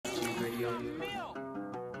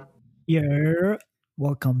Yeah,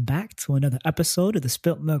 welcome back to another episode of the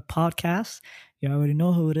Spilt Milk Podcast. You already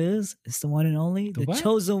know who it is. It's the one and only, the what?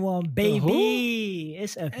 chosen one, who? baby.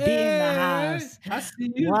 It's a B in the house. I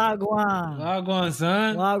see you. Wagwan. Wagwan,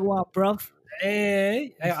 son. Wagwan, bro.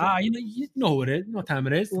 Hey, you know who it is. You know what time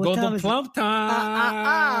it is. What Golden time is it? Plump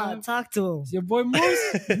time. Talk to him. It's your boy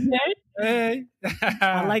Moose. Hey.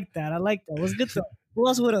 I like that. What's good though? Who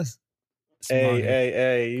else with us?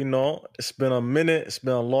 Hey, you know, it's been a minute. It's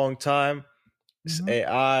been a long time. It's Mhm.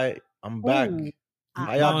 AI. I'm back. Ooh.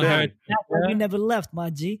 How y'all been? You never left, my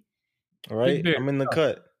G. All right, Big I'm in the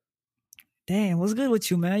cut. Damn, what's good with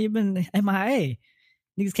you, man? You've been MIA.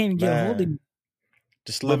 Niggas can't even get a hold of Man. you.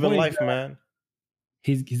 Just living boy, life, man.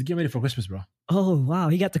 He's getting ready for Christmas, bro. Oh, wow.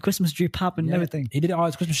 He got the Christmas tree popping and Yeah. everything. He did all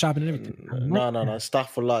his Christmas shopping and everything. No. Stop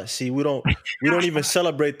for lot. See, we don't even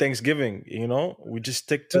celebrate Thanksgiving. You know, we just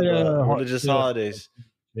stick to the religious holidays.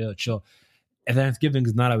 Yeah, chill. And Thanksgiving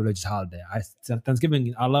is not a religious holiday.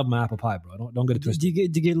 Thanksgiving, I love my apple pie, bro. Don't get it twisted. Do you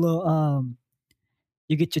get a little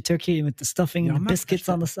you get your turkey with the stuffing Yo, and the man, biscuits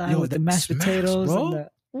on the side with the that mashed smacks, potatoes bro. and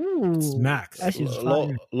the ooh, Smacks. that shit's Low,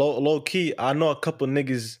 fire. low key, I know a couple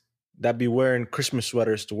niggas that be wearing Christmas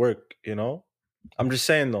sweaters to work. You know, I'm just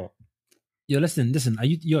saying though. Yo, listen. This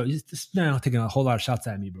man taking a whole lot of shots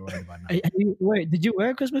at me, bro. Right now. Wait, did you wear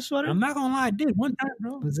a Christmas sweater? I'm not gonna lie, I did one time,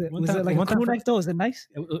 bro. Was it One like a crew neck though? Was it nice?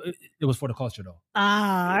 It was for the culture, though.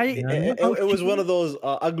 It was one of those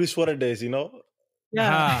ugly sweater days, you know. Yeah.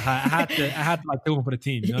 I had to like take one for the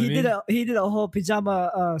team. You know what I mean? He did a whole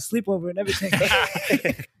pajama sleepover and everything.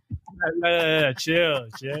 Yeah, chill.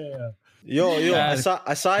 Yo, Yeah.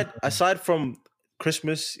 aside from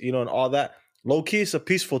Christmas, you know, and all that, low key, it's a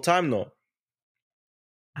peaceful time though.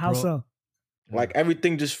 How Bro. so? Like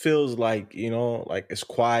everything just feels like, you know, like it's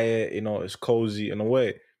quiet, you know, it's cozy in a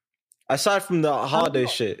way. Aside from the holiday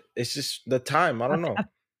shit, it's just the time. I don't know.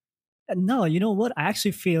 No, you know what? I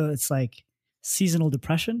actually feel it's like seasonal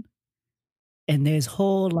depression, and there's a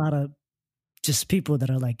whole lot of just people that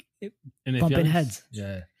are like And bumping feelings? heads.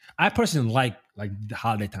 Yeah. I personally like the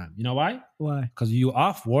holiday time. You know why? Why? Because you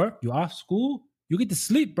off work, you off school, you get to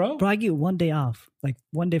sleep, bro. Bro, I get one day off, like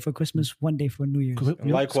one day for Christmas, one day for New Year's.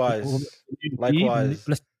 Likewise.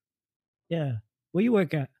 Yeah. Where you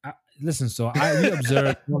work at? Listen, so we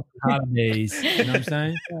observe holidays. You know what I'm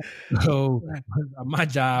saying? So my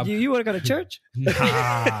job, You work at a church?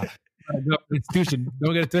 nah, institution.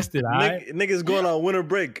 Don't get it twisted. All right? Niggas going on winter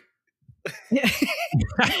break.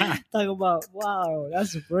 Talk about, wow,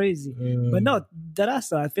 that's crazy. But no,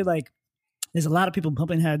 that's I feel like there's a lot of people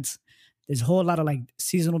bumping heads. There's a whole lot of like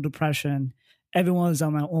seasonal depression. Everyone's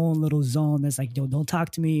on my own little zone. That's like, yo, don't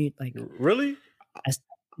talk to me. Like, Really?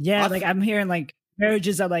 yeah, like I'm hearing like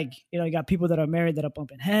marriages are like, you know, you got people that are married that are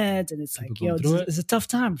bumping heads, and it's People like, yo, going through it. it's a tough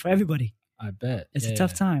time for everybody. I bet It's a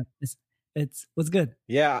tough time. It's what's good.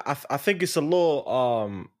 Yeah, I think it's a little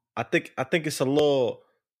I think it's a little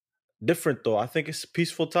different though. I think it's a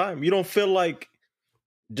peaceful time. You don't feel like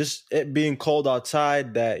just it being cold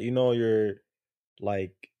outside that, you know, you're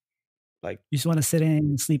like You just want to sit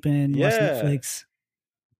in, sleep in, watch Yeah. Netflix.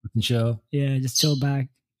 And chill. Yeah, just chill back.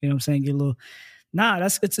 You know what I'm saying? Get a little. Nah,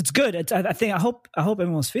 it's good. I hope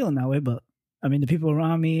everyone's feeling that way. But I mean, the people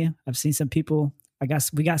around me, I've seen some people.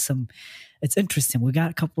 We got some. It's interesting. We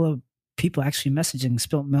got a couple of people actually messaging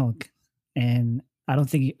Spilt Milk, and I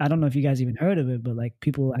don't know if you guys even heard of it, but like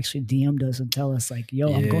people actually DM'd us and tell us like,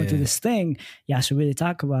 "Yo, I'm going through Yeah. this thing. Yeah, I should really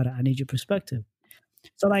talk about it. I need your perspective."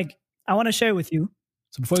 So like, I want to share with you.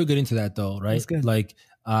 So before you get into that though, right? That's good. Like,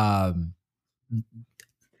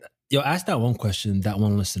 yo, ask that one question that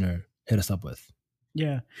one listener hit us up with.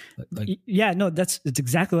 Yeah. Like Yeah, no, that's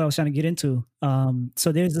exactly what I was trying to get into.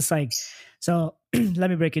 So there's this like, so let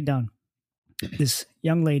me break it down. This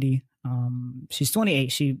young lady, she's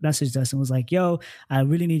 28. She messaged us and was like, "Yo, I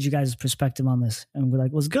really need you guys' perspective on this." And we're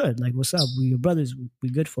like, "What's good? Like, what's up? We're your brothers. We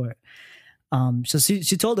good for it." So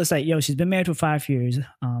she told us like, "Yo, she's been married for 5 years.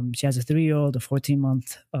 She has a 3-year-old, a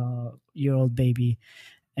 14-month year old baby,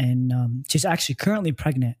 and she's actually currently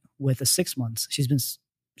pregnant with a 6 months. She's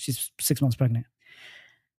 6 months pregnant."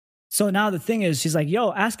 So now the thing is, she's like,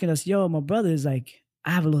 "Yo," asking us, "Yo, my brother is like,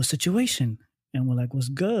 I have a little situation." And we're like, "What's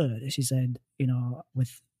good?" And she said, "You know,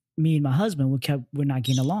 with me and my husband, we're not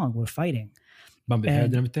getting along. We're fighting." bumping heads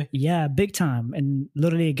and everything. Yeah, big time. And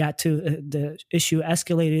literally it got to the issue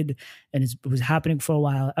escalated, and it was happening for a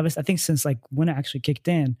while. I think since like winter actually kicked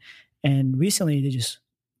in, and recently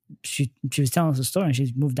she was telling us a story, and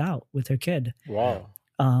she's moved out with her kid. Wow.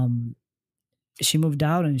 She moved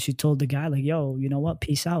out and she told the guy like, "Yo, you know what?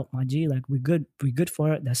 Peace out, my G. Like we're good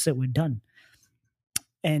for it. That's it. We're done."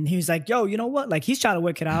 And he was like, "Yo, you know what?" Like he's trying to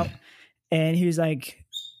work it out, and he was like,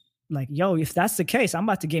 like, yo, if that's the case, I'm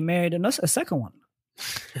about to get married and a second one.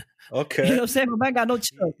 Okay. You know what I'm saying? My man got no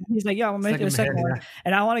chill. He's like, yo, I'm gonna make it a second one.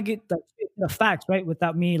 And I want to get the facts, right?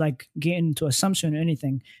 Without me like getting into assumption or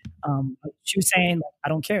anything. She was saying, like, I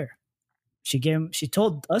don't care. She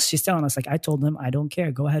told us, she's telling us, like, I told them, I don't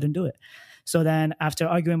care. Go ahead and do it. So then after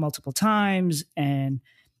arguing multiple times, and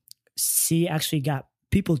she actually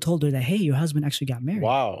people told her that, hey, your husband actually got married.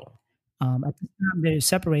 Wow. At the time they're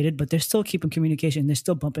separated, but they're still keeping communication. They're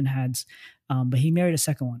still bumping heads. But he married a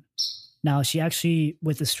second one. Now she actually,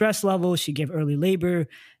 with the stress level, she gave early labor,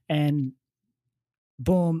 and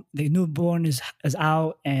boom, the newborn is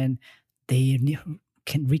out, and they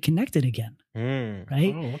can reconnected again.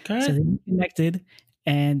 Right? Oh, okay. So they reconnected,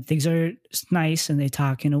 and things are nice, and they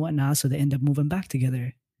talking and whatnot. So they end up moving back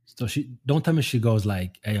together. So don't tell me she goes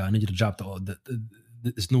like, "Hey, I need you to drop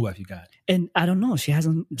this new wife you got." And I don't know. She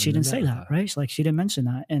didn't say that, right? She didn't mention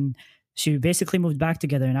that, and she basically moved back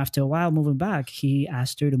together. And after a while moving back, he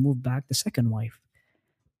asked her to move back the second wife.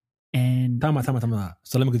 And time out.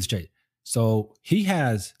 So let me get this straight. So he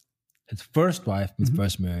has his first wife from his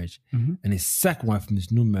first marriage, and his second wife from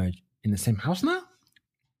his new marriage in the same house now.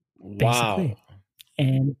 Basically. Wow.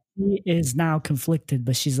 And he is now conflicted,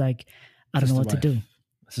 but she's like, I don't know what to do.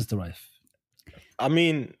 Sister wife. I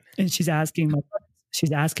mean, and she's asking,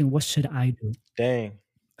 what should I do? Dang.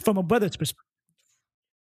 From a brother's perspective.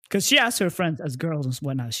 Because she asked her friends as girls and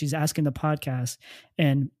whatnot. She's asking the podcast.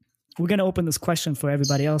 And we're going to open this question for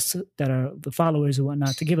everybody else that are the followers and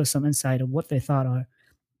whatnot to give us some insight of what their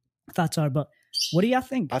thoughts are. But what do y'all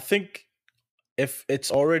think? I think if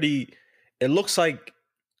it's already, it looks like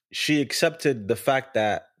she accepted the fact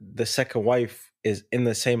that the second wife is in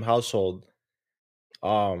the same household.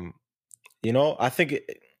 I think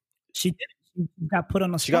she got put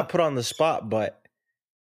on the spot. She got put on the spot, but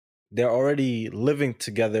they're already living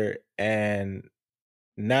together. And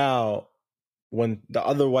now when the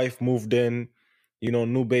other wife moved in,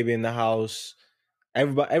 new baby in the house,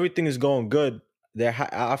 everything is going good.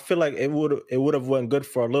 I feel like it would have went good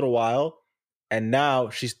for a little while. And now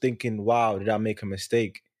she's thinking, wow, did I make a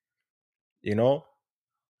mistake?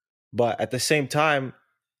 But at the same time,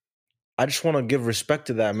 I just want to give respect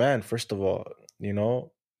to that man, first of all,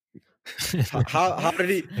 How did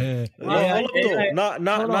he?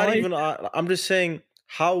 Not even. I'm just saying,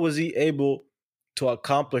 how was he able to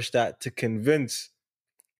accomplish that? To convince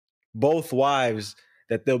both wives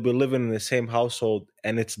that they'll be living in the same household,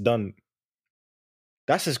 and it's done.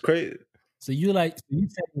 That's just crazy. So you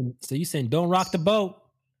saying don't rock the boat?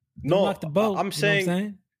 Don't rock the boat. I'm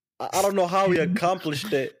saying I don't know how he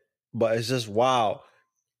accomplished it, but it's just wow.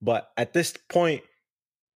 But at this point,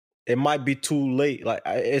 it might be too late. Like,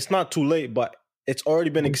 it's not too late, but it's already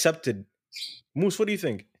been accepted. Moose, what do you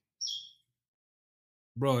think?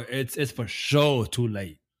 Bro, it's for sure too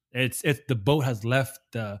late. It's the boat has left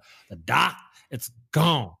the dock. It's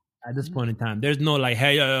gone at this point in time. There's no like,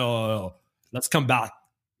 hey, yo, let's come back.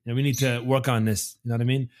 And we need to work on this. You know what I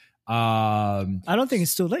mean? I don't think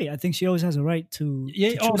it's too late. I think she always has a right to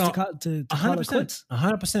call it quits.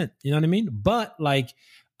 100%. You know what I mean? But like,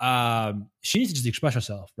 she needs to just express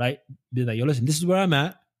herself, right? Be like, yo, listen, this is where I'm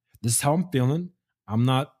at. This is how I'm feeling. I'm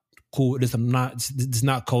not cool with this. This is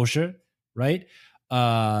not kosher, right?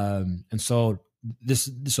 And so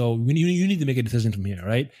you need to make a decision from here,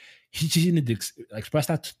 right? She needs to express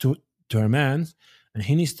that to her man, and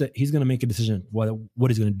he's going to make a decision what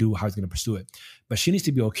he's going to do, how he's going to pursue it. But she needs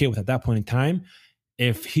to be okay with, at that point in time,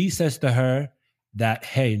 if he says to her that,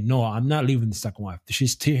 hey, no, I'm not leaving the second wife.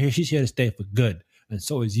 She's here to stay for good, and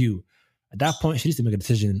so is you. At that point, she needs to make a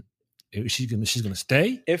decision. She's going to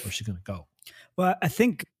stay, or she's going to go. Well, I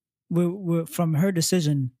think we're from her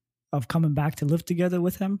decision of coming back to live together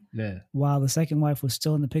with him. Yeah. While the second wife was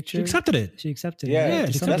still in the picture, she accepted it. Yeah,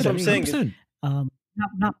 that's what I'm saying.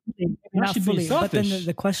 Not fully. But then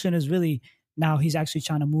the question is really, now he's actually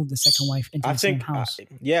trying to move the second wife into the same house.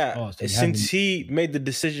 Since he made the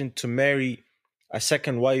decision to marry a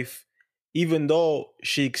second wife, even though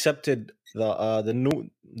she accepted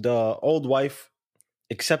the old wife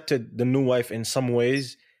accepted the new wife in some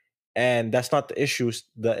ways, and that's not the issue.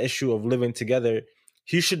 The issue of living together,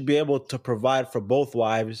 he should be able to provide for both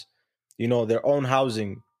wives, their own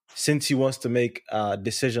housing, since he wants to make a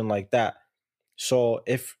decision like that. So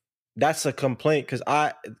if that's a complaint,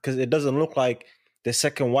 because it doesn't look like the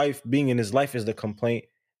second wife being in his life is the complaint,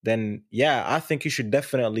 then yeah, I think he should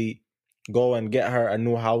definitely go and get her a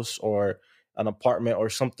new house or an apartment or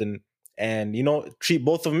something, and treat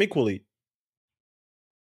both of them equally.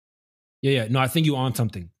 Yeah. No, I think you on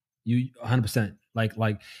something. You 100%.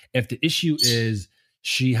 Like if the issue is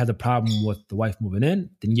she has a problem with the wife moving in,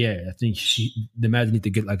 then yeah, I think the man need to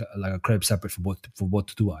get like a crib separate for both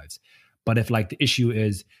the two wives. But if like the issue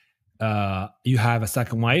is you have a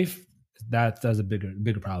second wife, that's a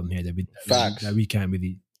bigger problem here Facts. that we can't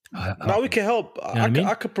really. Now we can help. You know what I mean?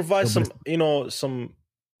 I could provide So, some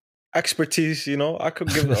expertise. I could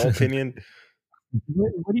give an opinion.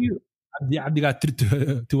 what do you? Abdi got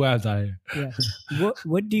two wives out here. Yeah.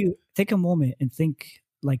 What do you take a moment and think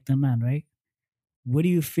like the man, right? What do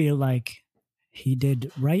you feel like he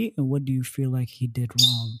did right, and what do you feel like he did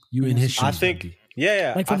wrong? You in his shoes, I think, Abdi.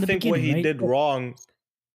 yeah. Like I from the think what beginning, he right? did wrong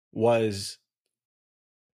was,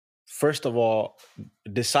 first of all,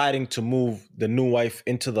 deciding to move the new wife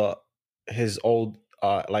into his old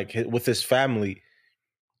with his family.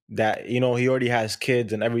 That he already has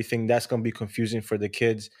kids and everything. That's gonna be confusing for the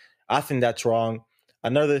kids. I think that's wrong.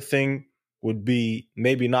 Another thing would be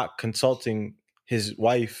maybe not consulting his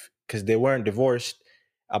wife, because they weren't divorced,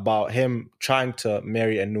 about him trying to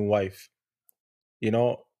marry a new wife.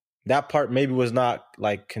 That part maybe was not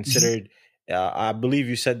like considered. I believe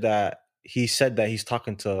you said that he said that he's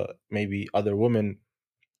talking to maybe other women,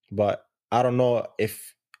 but I don't know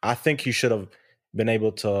if I think he should have been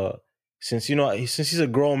able to, since he's a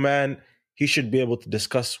grown man, he should be able to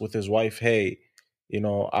discuss with his wife, hey, I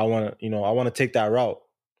want to take that route.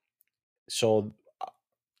 So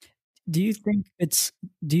Do you think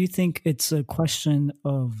it's a question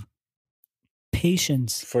of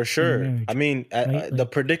patience? for sure, marriage, I mean, right? the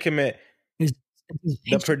predicament Is the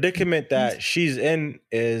patience- predicament that she's in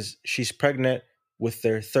is she's pregnant with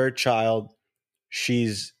their third child. She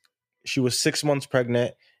was 6 months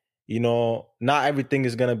pregnant. Not everything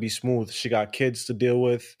is gonna be smooth. She got kids to deal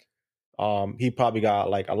with. He probably got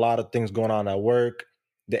like a lot of things going on at work.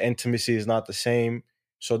 The intimacy is not the same.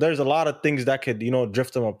 So there's a lot of things that could,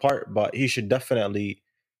 drift them apart, but he should definitely,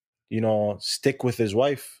 stick with his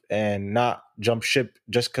wife and not jump ship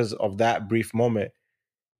just because of that brief moment.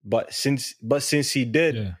 But since he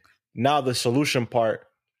did, Yeah. now the solution part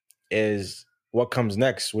is what comes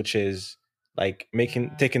next, which is like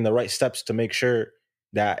taking the right steps to make sure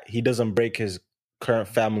that he doesn't break his current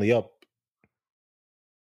family up.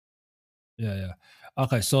 Yeah.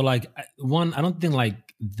 Okay, so like one, I don't think like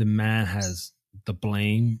the man has the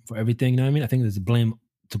blame for everything. You know what I mean? I think there's blame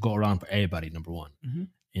to go around for everybody. Number one,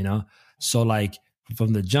 Mhm. So like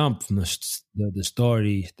from the jump, from the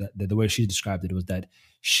story, that the way she described it was that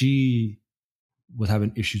she was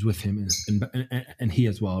having issues with him and he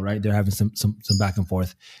as well, right? They're having some back and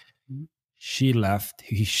forth. Mhm. She left.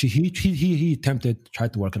 He attempted,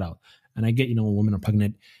 tried to work it out. And I get, when women are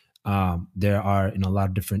pregnant, there are a lot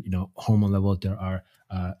of different hormone levels. There are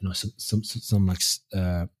some like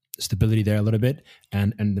stability there a little bit,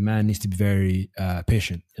 and the man needs to be very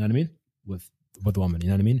patient. You know what I mean with the woman. You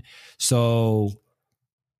know what I mean. So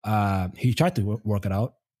he tried to work it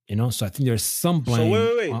out. So I think there's some blame.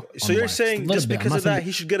 So wait. on So you're wife. saying Just a just little bit. because of that,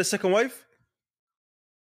 he should get a second wife?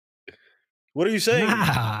 What are you saying? Nah,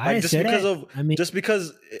 I Like didn't just say because that. of I mean, just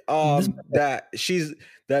because this-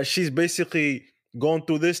 that she's basically going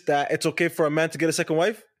through this, that it's okay for a man to get a second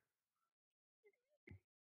wife?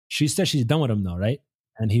 She said she's done with him though, right?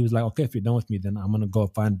 And he was like, okay, if you're done with me, then I'm gonna go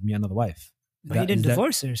find me another wife. but he didn't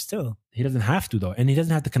divorce her still. He doesn't have to though, and he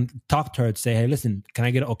doesn't have to talk to her to say, "Hey, listen, can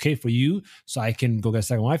I get it okay for you so I can go get a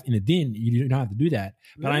second wife?" In the deen, you don't have to do that.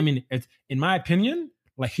 But I mean, it's in my opinion,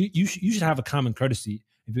 like you should have a common courtesy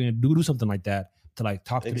if you're gonna do something like that to like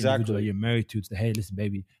talk to the individual that you're married to say, "Hey, listen,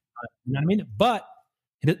 baby," you know what I mean? But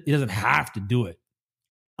he doesn't have to do it.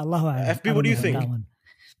 Allahu Akbar. FB, what do you think? That one.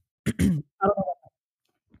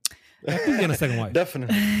 He's getting a second wife.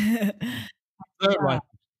 Definitely. Third wife.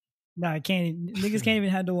 No, I can't. Niggas can't even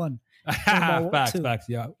handle one. about Facts.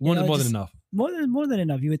 two. Yeah, one is more than just- enough. More than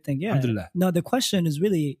enough. You would think. Yeah. Alhamdulillah. No, the question is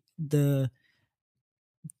really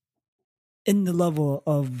in the level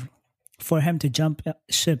of for him to jump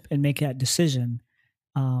ship and make that decision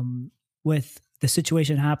with the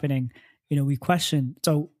situation happening. We question.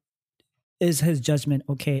 So is his judgment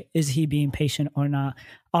okay? Is he being patient or not?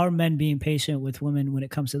 Are men being patient with women when it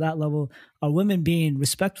comes to that level? Are women being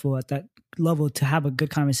respectful at that level to have a good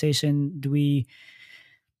conversation? Do we,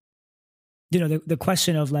 the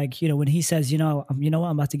question of like, when he says, what, I'm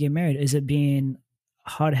about to get married, is it being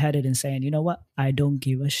hard-headed and saying, you know what, I don't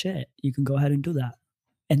give a shit. You can go ahead and do that.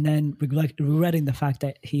 And then regretting the fact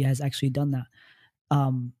that he has actually done that.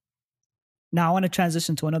 Now I want to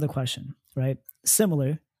transition to another question, right?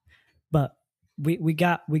 Similar, but we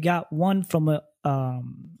got one from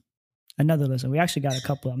another listener. We actually got a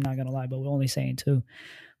couple. I'm not gonna lie, but we're only saying two.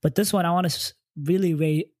 But this one, I want to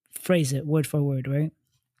really phrase it word for word, right?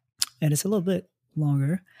 And it's a little bit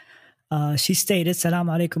longer. She stated, Salam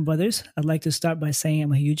alaikum, brothers. I'd like to start by saying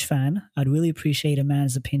I'm a huge fan. I'd really appreciate a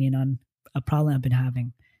man's opinion on a problem I've been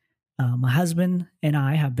having. My husband and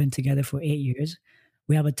I have been together for 8 years.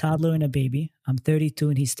 We have a toddler and a baby. I'm 32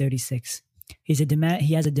 and he's 36. He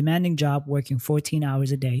has a demanding job working 14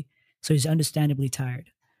 hours a day, so he's understandably tired.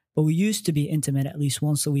 But we used to be intimate at least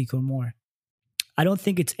once a week or more. I don't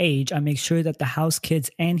think it's age. I make sure that the house, kids,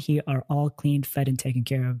 and he are all clean, fed, and taken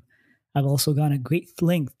care of. I've also gone a great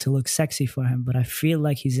length to look sexy for him, but I feel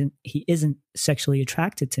like he isn't sexually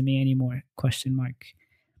attracted to me anymore, ?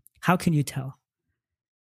 How can you tell?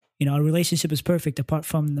 You know, our relationship is perfect apart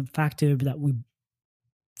from the factor that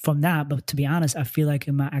but to be honest, I feel like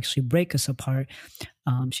it might actually break us apart.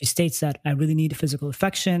 She states that I really need physical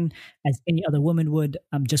affection as any other woman would.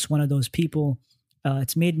 I'm just one of those people.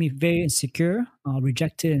 It's made me very insecure,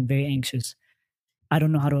 rejected, and very anxious. I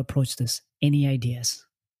don't know how to approach this. Any ideas?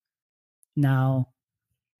 Now,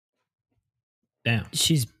 Damn.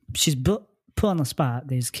 she's put on the spot.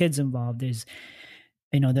 There's kids involved. There's,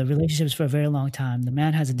 the relationship's for a very long time. The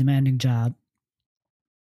man has a demanding job.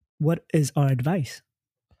 What is our advice?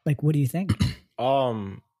 Like, what do you think?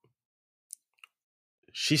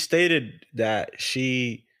 She stated that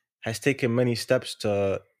she has taken many steps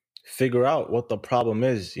to figure out what the problem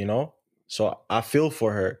is, So I feel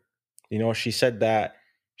for her. She said that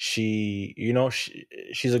she's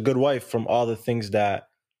a good wife from all the things that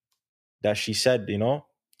she said,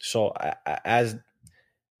 So as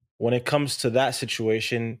when it comes to that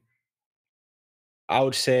situation, I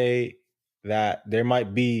would say that there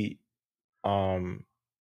might be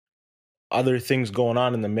other things going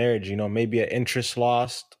on in the marriage, maybe an interest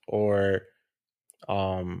lost or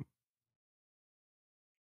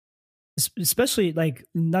especially, like,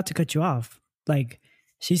 not to cut you off, like,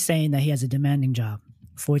 she's saying that he has a demanding job,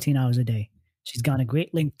 14 hours a day. She's gone a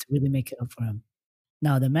great length to really make it up for him.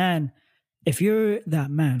 Now, the man, if you're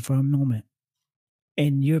that man for a moment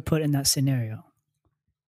and you're put in that scenario,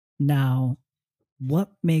 now,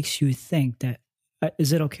 what makes you think that,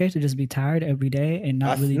 is it okay to just be tired every day and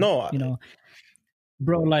not really,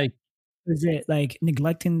 bro, like, is it like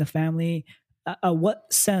neglecting the family?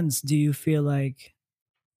 What sense do you feel like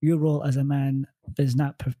your role as a man is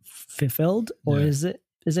not fulfilled, or is it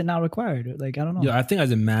not required? Like, I don't know. Yeah, I think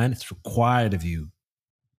as a man, it's required of you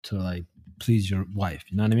to, like, please your wife.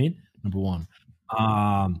 You know what I mean? Number one.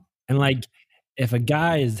 And like, if a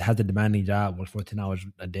guy has a demanding job, works 14 hours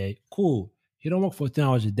a day, cool. He don't work 14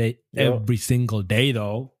 hours a day every single day,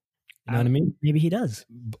 though. You know what I mean? Maybe he does.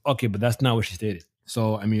 Okay, but that's not what she stated.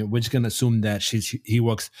 So, I mean, we're just going to assume that he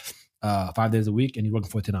works 5 days a week and he's working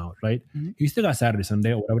 14 hours, right? Mm-hmm. He still got Saturday,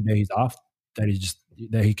 Sunday, or whatever day he's off, that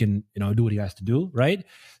he can, do what he has to do, right?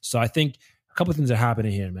 So I think a couple of things are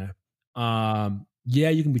happening here, man. Yeah,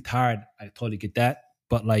 you can be tired. I totally get that.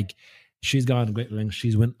 But, like, she's gone a great length.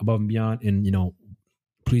 She's went above and beyond in,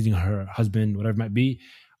 pleasing her husband, whatever it might be,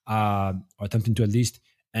 or attempting to at least,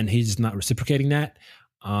 and he's just not reciprocating that.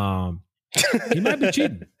 He might be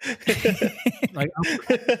cheating. Like,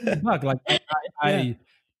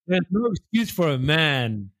 there's no excuse for a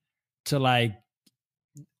man to, like,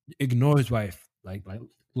 ignore his wife like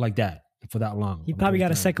that for that long. He probably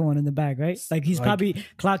got a second one in the bag, right? Like, he's probably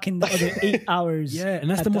clocking the other 8 hours. Yeah, and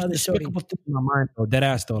that's the most despicable thing in my mind, though. Dead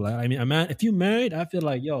ass, though. Like, I mean, a man, if you married, I feel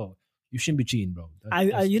like, yo, you shouldn't be cheating, bro.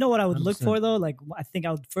 You know what I would 100%. Look for, though? Like, I think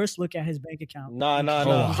I would first look at his bank account. No.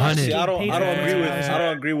 See, I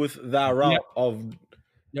don't agree with that route of,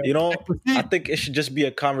 I think it should just be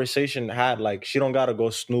a conversation had. Like, she don't gotta go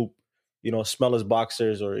snoop, smell his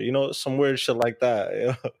boxers or, some weird shit like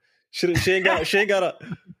that. She ain't gotta.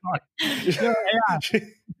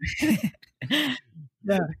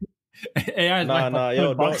 Yeah.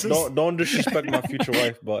 Yo, don't disrespect my future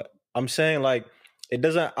wife, but I'm saying, like, it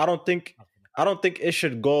doesn't. I don't think it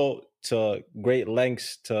should go to great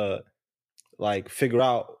lengths to, like, figure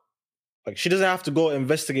out. Like, she doesn't have to go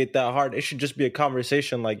investigate that hard. It should just be a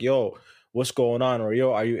conversation, like, yo, what's going on, or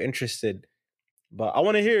yo, are you interested? But I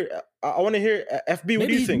want to hear. FB, what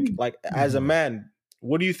do you think? Like, as a man,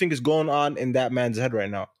 what do you think is going on in that man's head right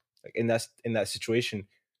now? Like, in that situation.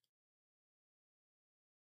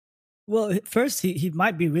 Well, first, he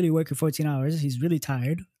might be really working 14 hours. He's really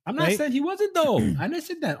tired. I'm not saying he wasn't, though. I never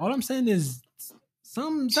said that. All I'm saying is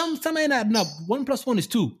some ain't adding up. 1 + 1 is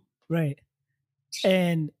 2. Right.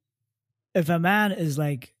 And if a man is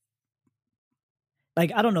like, I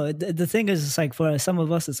don't know. The thing is, it's like, for some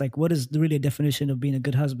of us, it's like, what is really a definition of being a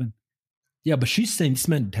good husband? Yeah, but she's saying this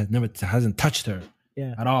man hasn't touched her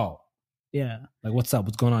at all. Yeah. Like, what's up?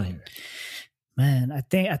 What's going on here? Man, I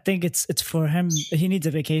think it's for him. He needs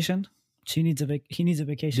a vacation. he needs a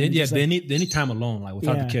vacation. They, It's yeah, just they like- need time alone, like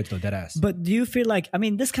without Yeah. the kids, though. Dead ass. But do you feel like, I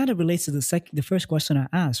mean, this kind of relates to the first question I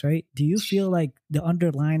asked, right? Do you feel like the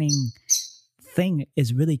underlining thing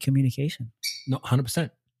is really communication? No,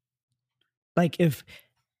 100%. Like, if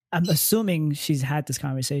I'm assuming she's had this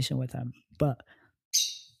conversation with him, but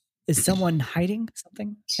is someone hiding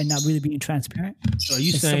something and not really being transparent? So are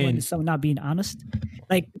you Is saying someone not being honest?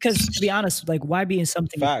 Like, because to be honest, like, why be in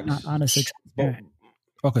something Facts. not honest or But transparent?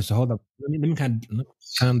 okay? So hold up. Let me kind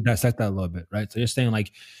of dissect that a little bit, right? So you're saying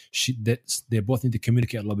like they both need to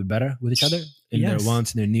communicate a little bit better with each other in Yes. their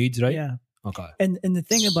wants and their needs, right? Yeah. Okay. And the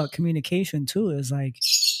thing about communication too is like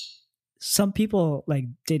some people, like,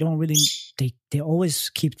 they don't really, they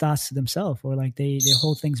always keep thoughts to themselves, or like they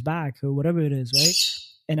hold things back or whatever it is, right?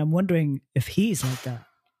 And I'm wondering if he's like that.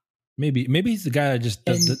 Maybe he's the guy that just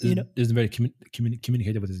And, you know- isn't very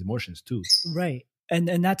communicative with his emotions too. Right. And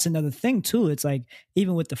that's another thing too. It's like,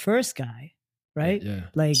 even with the first guy, right? Yeah.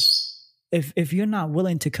 Like, if you're not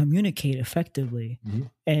willing to communicate effectively Mhm.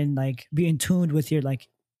 and like be in tune with your like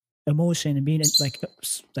emotion and being like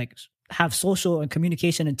have social and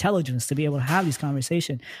communication intelligence to be able to have these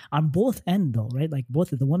conversations on both end though, right? Like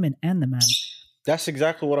both of the women and the men. that's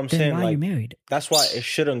exactly what I'm Then saying. why are you Like, married? that's why it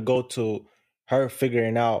shouldn't go to her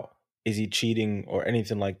figuring out is he cheating or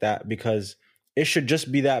anything like that, because it should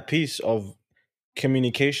just be that piece of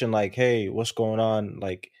communication, like, hey, what's going on,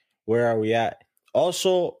 like, where are we at?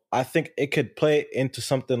 Also, I think it could play into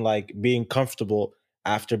something like being comfortable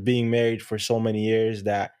after being married for so many years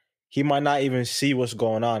that he might not even see what's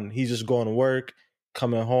going on. He's just going to work,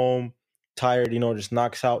 coming home tired, just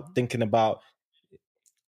knocks out thinking about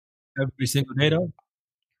Every single day though.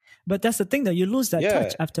 But that's the thing though, you lose that Yeah.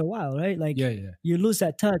 touch after a while, right? Like Yeah, yeah. you lose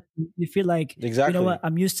that touch. You feel like, exactly. you know what,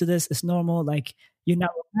 I'm used to this, it's normal. Like, you're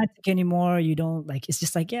not romantic anymore. You don't like, it's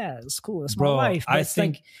just like, yeah, it's cool. It's Bro, my wife. But I it's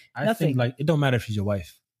think like, I nothing. think like it don't matter if she's your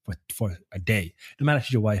wife for a day. It don't matter if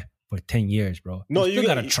she's your wife for 10 years, bro. No, you still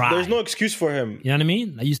gotta try. There's no excuse for him. You know what I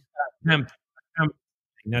mean? Like you still gotta attempt.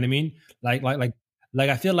 You know what I mean? Like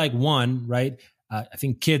I feel like one, right? I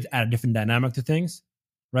think kids add a different dynamic to things,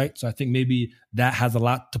 right? So I think maybe that has a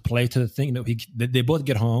lot to play to the thing that they both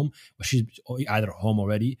get home, or she's either home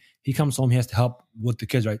already. He comes home, he has to help with the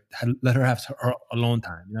kids, right? Let her have her alone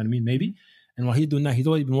time. You know what I mean? Maybe. And while he's doing that, he's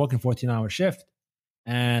always been working 14-hour shift,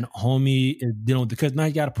 and homie is dealing with the kids. Now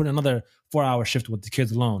you got to put another 4-hour shift with the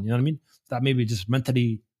kids alone. You know what I mean? So that maybe just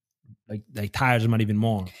mentally like tires him out even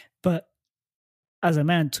more. But as a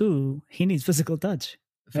man too, he needs physical touch.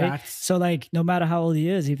 Right? Facts. So like, no matter how old he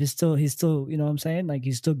is, if he's still, you know what I'm saying? Like,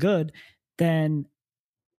 he's still good, then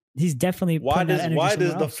he's definitely Why putting that does energy why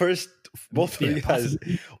does somewhere the else. first both of Yeah, you guys?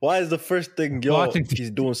 possibly. Why is the first thing Watching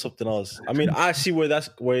he's doing something else? I mean, I see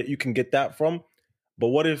where you can get that from, but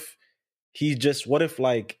what if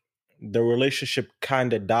like the relationship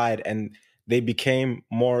kind of died and they became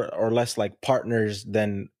more or less like partners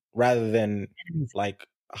rather than like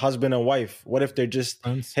husband and wife? What if they're just,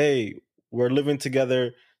 Friends. hey, we're living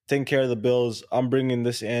together, taking care of the bills, I'm bringing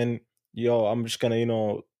this in, I'm just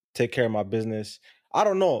gonna take care of my business. I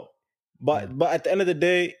don't know, but at the end of the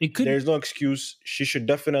day, It could- there's no excuse. She should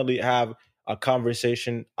definitely have a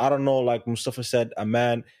conversation. I don't know, like Mustafa said, a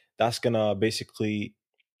man that's gonna basically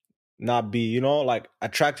not be like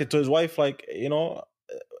attracted to his wife, like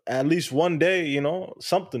at least one day,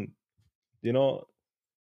 something,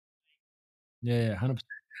 Yeah, 100%.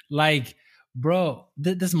 Like, bro,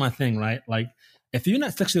 this is my thing, right? Like, if you're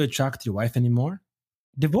not sexually attracted to your wife anymore,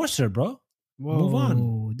 divorce her, bro. Move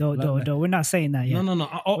on. No, we're not saying that yet. No.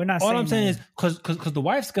 We're not all saying I'm saying that is because the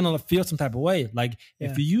wife's gonna feel some type of way. Like,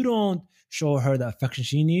 if Yeah. you don't show her the affection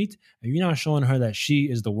she needs, and you're not showing her that she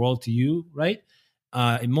is the world to you, right?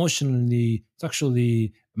 Emotionally,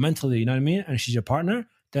 sexually, mentally, you know what I mean? And she's your partner,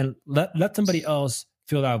 then let somebody else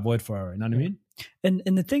fill that void for her. You know what I mean?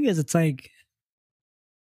 And the thing is, it's like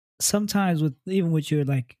sometimes even with your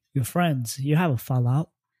friends, you have a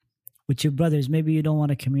fallout with your brothers. Maybe you don't want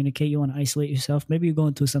to communicate, you want to isolate yourself. Maybe you're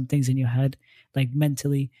going through some things in your head, like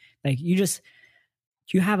mentally. Like you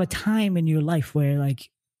have a time in your life where like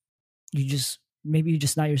maybe you're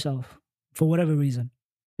just not yourself for whatever reason.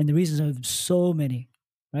 And the reasons are so many,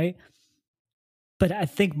 right? But I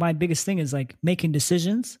think my biggest thing is like making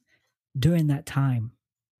decisions during that time.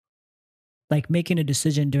 Like making a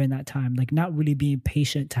decision during that time, like not really being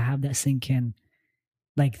patient to have that sink in.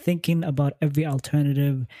 Like thinking about every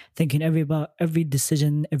alternative, thinking about every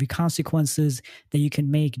decision, every consequences that you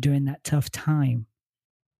can make during that tough time.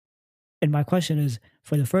 And my question is,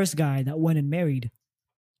 for the first guy that went and married,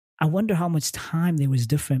 I wonder how much time there was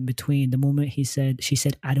different between the moment she said,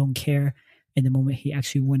 I don't care, and the moment he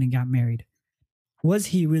actually went and got married. Was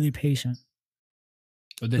he really patient?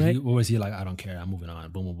 Or, did Right. he, or was he like, I don't care, I'm moving on,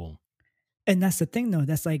 boom, boom, boom? And that's the thing, though.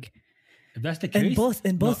 That's like If that's the case,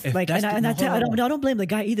 in both, if like, that's and the- I, tell, hold on. I don't blame the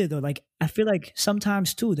guy either, though. Like, I feel like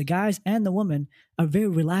sometimes too, the guys and the women are very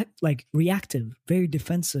reactive, very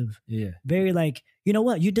defensive, Yeah. very like, you know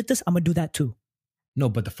what, you did this, I'm gonna do that too. No,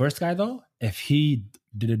 but the first guy though, if he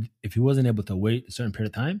wasn't able to wait a certain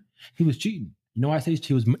period of time, he was cheating. You know why I say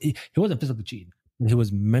he wasn't physically cheating. He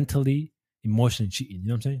was mentally, emotionally cheating. You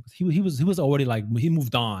know what I'm saying? He was already like, he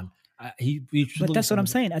moved on. But that's what I'm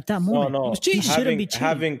saying. At that No, moment, no. he shouldn't be cheating.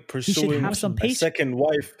 Having He should pursuing have some a patience. second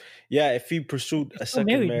wife, yeah. If he pursued a He's still second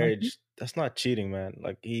married, man. marriage, that's not cheating, man.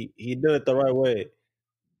 Like he did it the right way.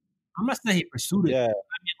 I'm not saying he pursued it. Yeah,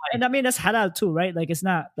 And I mean, that's halal too, right? Like, it's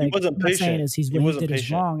not like, wasn't I'm not saying patient. is he's He what he wasn't did is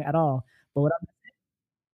patient. wrong at all. But what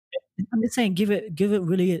I'm just saying, give it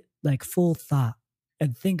really like full thought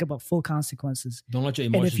and think about full consequences. Don't let your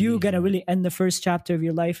And emotions. if you're lead gonna you. really end the first chapter of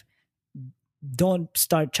your life, don't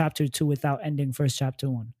start chapter 2 without ending first chapter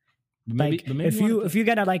 1. But maybe, Like, but maybe if you're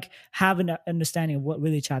gonna like have an understanding of what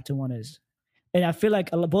really chapter 1 is, and I feel like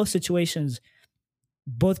both situations,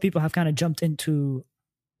 both people have kind of jumped into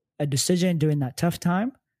a decision during that tough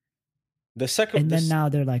time, the second. and then now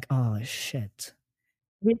they're like, oh shit.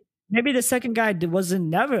 Maybe the second guy wasn't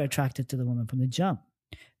never attracted to the woman from the jump.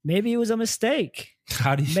 Maybe it was a mistake.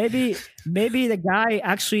 how do you? Maybe the guy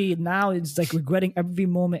actually now is like regretting every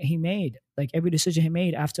moment he made, like every decision he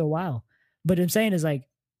made after a while. But I'm saying is like,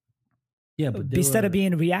 Yeah, but instead of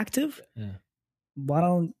being reactive, yeah. why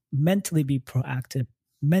don't mentally be proactive?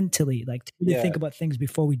 Mentally, like to really Yeah. think about things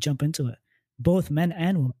before we jump into it. Both men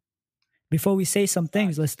and women. Before we say some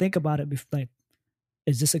things, let's think about it. Like,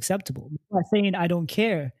 is this acceptable? Before saying I don't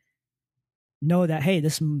care, know that hey,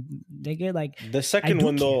 they get like The second do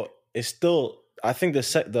one care. though is still. I think the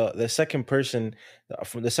second person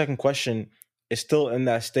from the second question is still in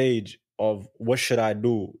that stage of what should I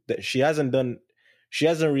do? That she hasn't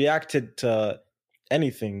reacted to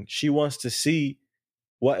anything. She wants to see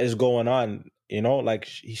what is going on. You know, like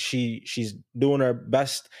she's doing her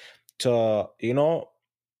best to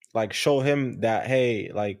like show him that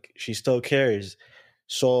hey, like she still cares.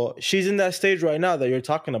 So she's in that stage right now that you're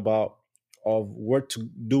talking about of what to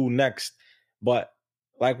do next. But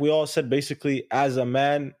like we all said, basically, as a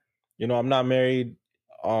man, I'm not married.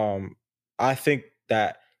 I think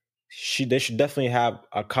that they should definitely have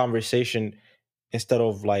a conversation instead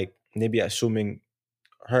of like maybe assuming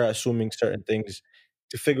certain things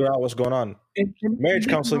to figure out what's going on. Marriage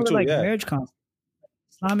counseling too, like yeah. marriage counseling,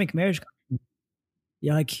 Islamic marriage counseling.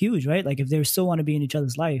 Yeah, like huge, right? Like if they still want to be in each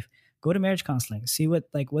other's life, go to marriage counseling, see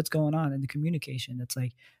what's going on in the communication. It's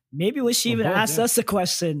like maybe when she even both, asked yeah. us a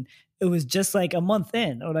question, it was just like a month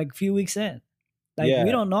in or like a few weeks in. Like Yeah.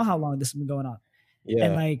 we don't know how long this has been going on. Yeah,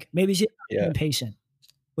 And like maybe she's Yeah. impatient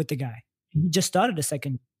with the guy. He just started a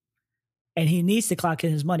second and he needs to clock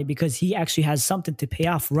in his money because he actually has something to pay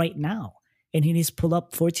off right now. And he needs to pull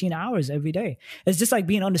up 14 hours every day. It's just like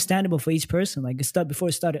being understandable for each person. Like before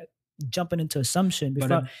it started jumping into assumption,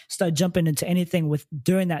 before start jumping into anything with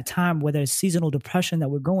during that time, whether it's seasonal depression that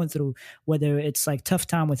we're going through, whether it's like tough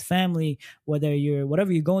time with family, whatever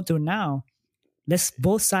you're going through now, let's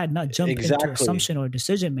both sides not jump into Exactly. assumption or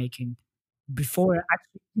decision making before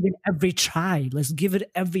actually giving every try. Let's give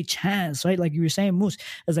it every chance, right? Like you were saying, Moose,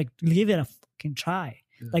 it's like give it a fucking try.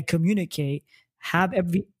 Yeah. Like communicate, have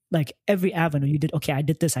every avenue. You did okay, I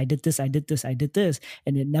did this,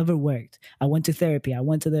 and it never worked. I went to therapy, I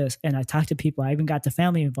went to this, and I talked to people. I even got the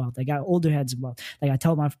family involved. I got older heads involved. Like I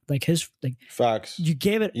tell facts. you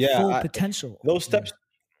gave it Yeah, full potential. Those steps.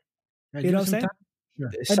 Yeah, You give know it what I'm some saying? time. Sure.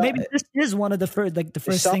 it And sou- maybe this is one of the first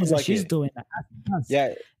sounds things that like she's it. doing.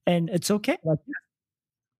 Yeah, And it's okay. Like,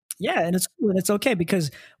 yeah, and it's cool and it's okay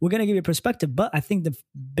because we're gonna give you perspective. But I think the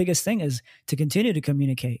biggest thing is to continue to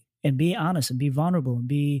communicate and be honest and be vulnerable and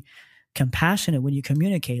be compassionate when you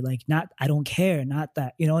communicate. Like, not I don't care, not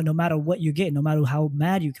that, no matter what you get, no matter how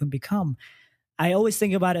mad you can become. I always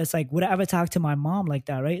think about it as like, would I ever talk to my mom like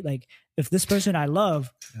that, right? Like if this person I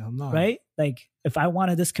love, Hell no. right? Like if I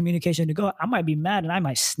wanted this communication to go, I might be mad and I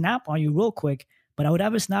might snap on you real quick, but I would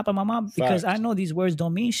ever snap on my mom because Facts. I know these words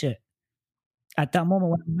don't mean shit at that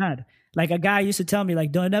moment when I'm mad. Like a guy used to tell me,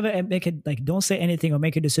 like, don't say anything or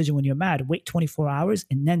make a decision when you're mad. Wait 24 hours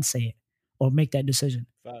and then say it or make that decision.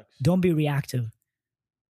 facts. Don't be reactive.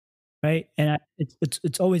 Right. And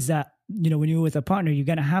it's always that, when you're with a partner, you're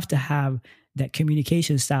going to have that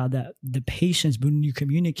communication style, that the patience when you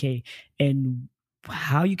communicate and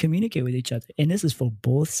how you communicate with each other. And this is for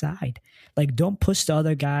both sides. Like, don't push the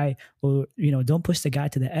other guy or, don't push the guy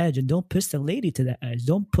to the edge and don't push the lady to the edge.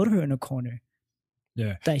 Don't put her in a corner.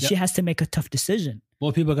 Yeah. that she has to make a tough decision.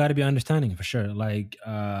 Well, people got to be understanding for sure. Like,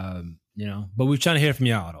 you know, but we're trying to hear from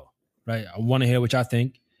y'all though, right? I want to hear what y'all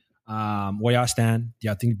think. Where y'all stand? Do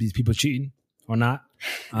y'all think these people cheating or not?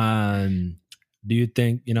 Do you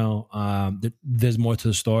think, you know, there's more to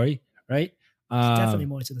the story, right? Definitely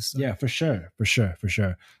more to the story. Yeah, for sure.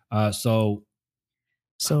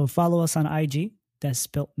 So follow us on IG. That's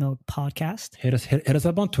Spilt Milk Podcast. Hit us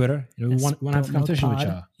up on Twitter. We want to have a conversation with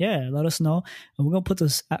y'all. Yeah, let us know. And we're going to put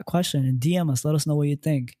this question and DM us. Let us know what you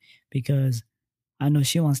think, because I know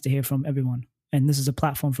she wants to hear from everyone. And this is a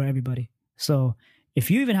platform for everybody. So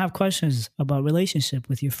if you even have questions about relationship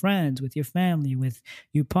with your friends, with your family, with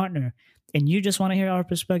your partner, and you just want to hear our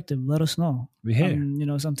perspective, let us know. We're here. You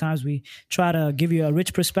know, sometimes we try to give you a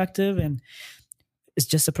rich perspective, and it's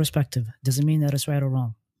just a perspective. Doesn't mean that it's right or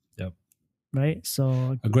wrong. Yep. Right?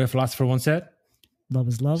 So a great philosopher once said, love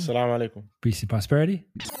is love. Assalamu alaikum. Peace and prosperity.